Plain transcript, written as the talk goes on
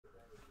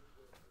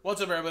What's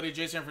up, everybody?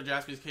 Jason here for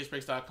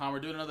JaspysCaseBreaks.com. We're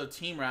doing another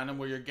team random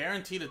where you're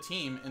guaranteed a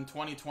team in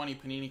 2020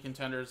 Panini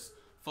Contenders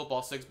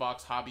Football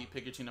 6-box Hobby.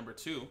 Pick your team number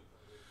 2.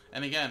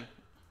 And again,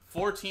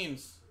 4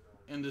 teams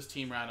in this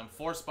team random.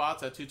 4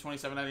 spots at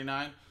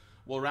 $227.99.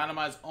 We'll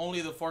randomize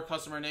only the 4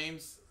 customer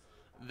names.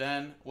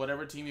 Then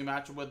whatever team you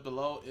match up with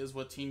below is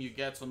what team you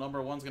get. So number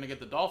 1 is going to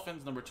get the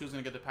Dolphins. Number 2 is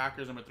going to get the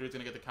Packers. Number 3 is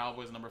going to get the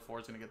Cowboys. And number 4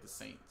 is going to get the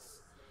Saints.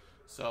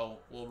 So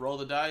we'll roll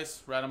the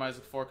dice, randomize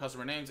the 4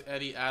 customer names: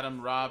 Eddie, Adam,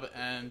 Rob,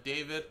 and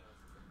David.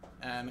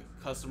 And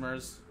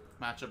customers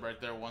match up right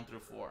there, 1 through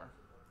 4.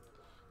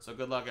 So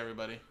good luck,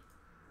 everybody.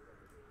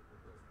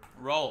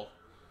 Roll.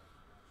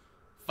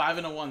 5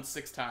 and a 1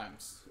 6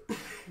 times.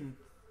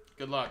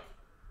 Good luck.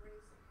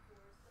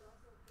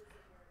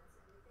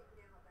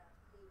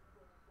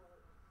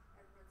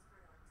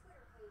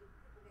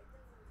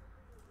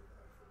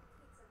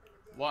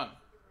 1,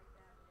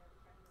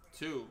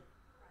 2,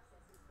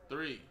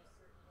 3,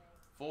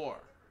 4,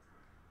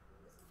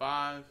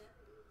 5,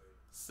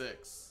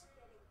 6.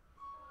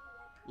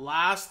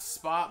 Last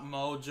spot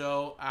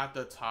mojo at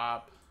the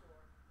top.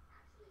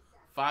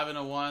 5 and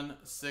a 1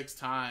 6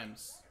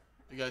 times.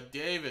 You got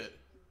David,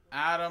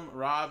 Adam,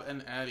 Rob,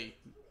 and Eddie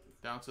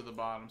down to the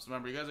bottom. So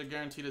remember, you guys are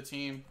guaranteed a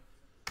team,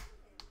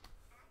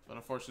 but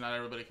unfortunately not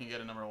everybody can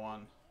get a number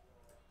 1.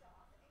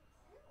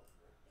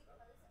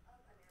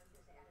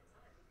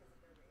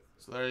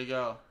 So there you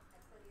go.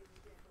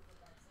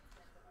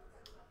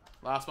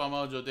 Last spot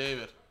mojo: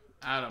 David,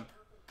 Adam,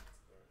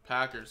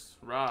 Packers,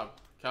 Rob,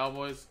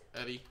 Cowboys,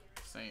 Eddie,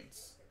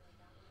 Saints.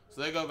 So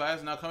there you go,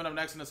 guys. Now coming up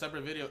next in a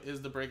separate video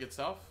is the break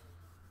itself.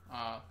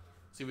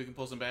 See if we can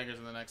pull some bangers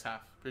in the next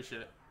half.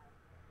 Appreciate it.